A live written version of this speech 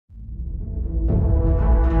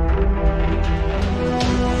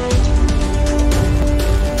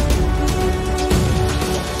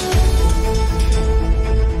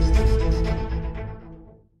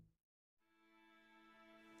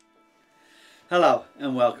Hello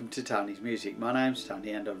and welcome to Tony's Music. My name's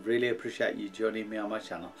Tony and I really appreciate you joining me on my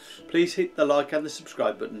channel. Please hit the like and the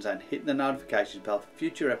subscribe buttons and hit the notification bell for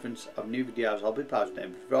future reference of new videos I'll be posting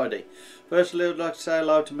every Friday. Firstly, I'd like to say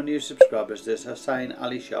hello to my new subscribers. There's Hussein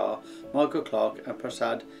Ali Shah, Michael Clark and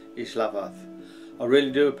Prasad Ishlavath. I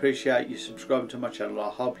really do appreciate you subscribing to my channel. I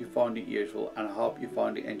hope you find it useful and I hope you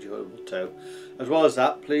find it enjoyable too. As well as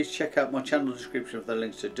that, please check out my channel description for the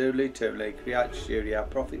links to Doodly, Toonly, Create Studio,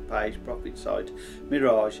 Profit Page, Profit Site,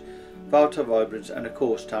 Mirage, Photo Vibrance and of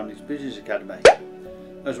course Tony's Business Academy.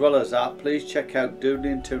 As well as that, please check out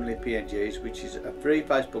Doodly and Toonly PNGs, which is a free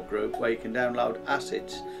Facebook group where you can download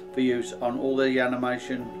assets for use on all the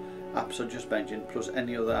animation apps I just mentioned, plus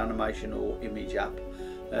any other animation or image app.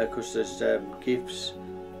 Because there's GIFs,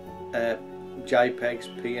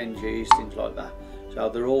 JPEGs, PNGs, things like that. So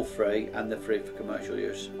they're all free and they're free for commercial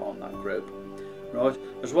use on that group. Right.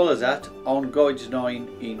 As well as that, on Guides 9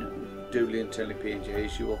 in Doodly and Toonly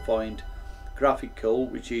PNGs, you will find Graphic Cool,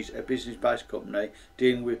 which is a business-based company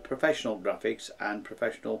dealing with professional graphics and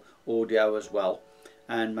professional audio as well,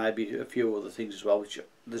 and maybe a few other things as well, which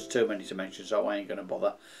there's too many to mention, so I ain't going to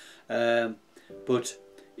bother. But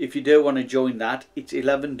if you do want to join that, it's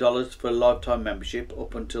 $11 for a lifetime membership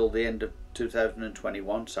up until the end of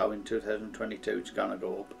 2021. So in 2022 it's going to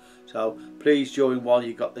go up. So please join while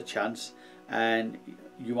you got the chance and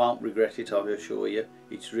you won't regret it, I assure you.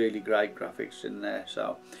 It's really great graphics in there.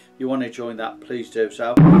 So if you want to join that, please do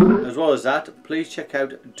so. As well as that, please check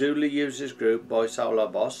out Doodly Users Group by Solo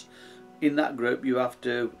Boss. In that group you have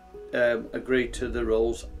to agree to the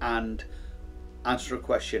rules and answer a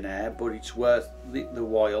questionnaire, but it's worth the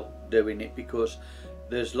while doing it because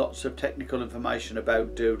there's lots of technical information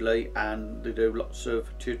about Doodly and they do lots of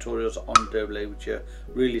tutorials on Doodly which are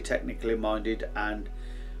really technically minded, and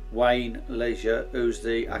Wayne Leisure, who's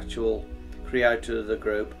the actual creator of the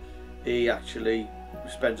group, he actually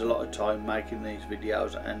spends a lot of time making these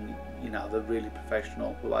videos, and you know, they're really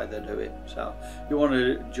professional the way they do it. So if you want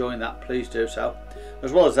to join that, please do so.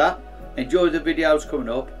 As well as that, enjoy the videos coming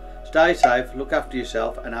up. Stay safe, look after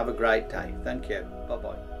yourself and have a great day. Thank you. Bye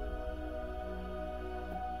bye.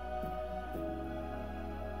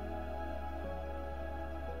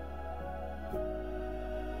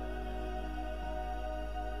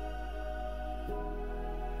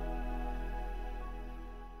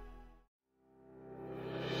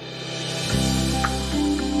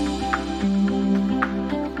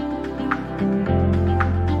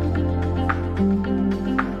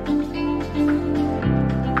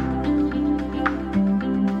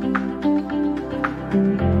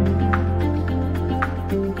 Thank you.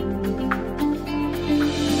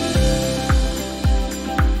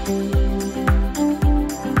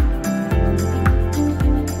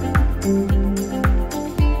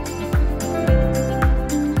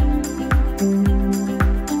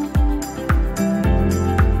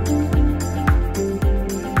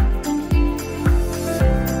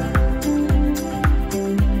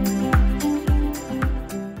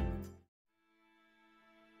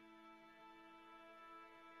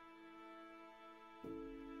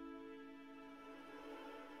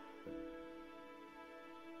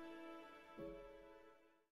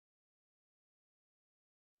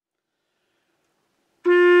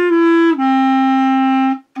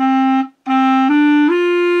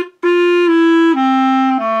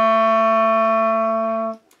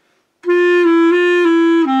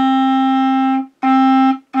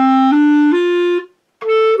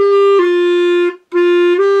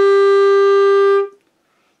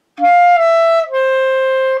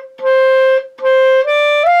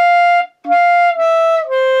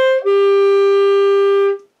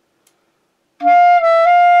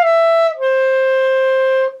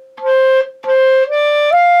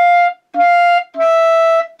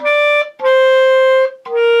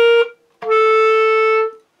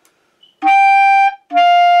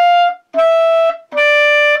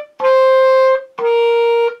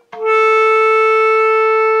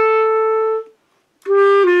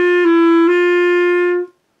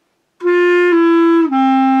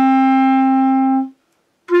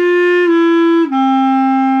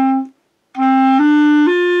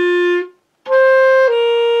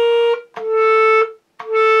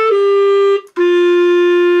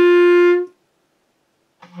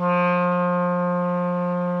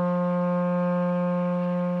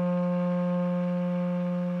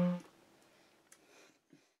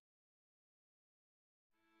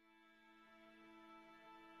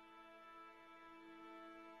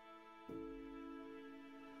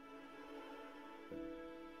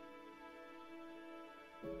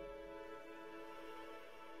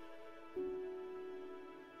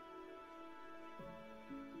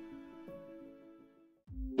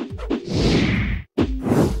 bye.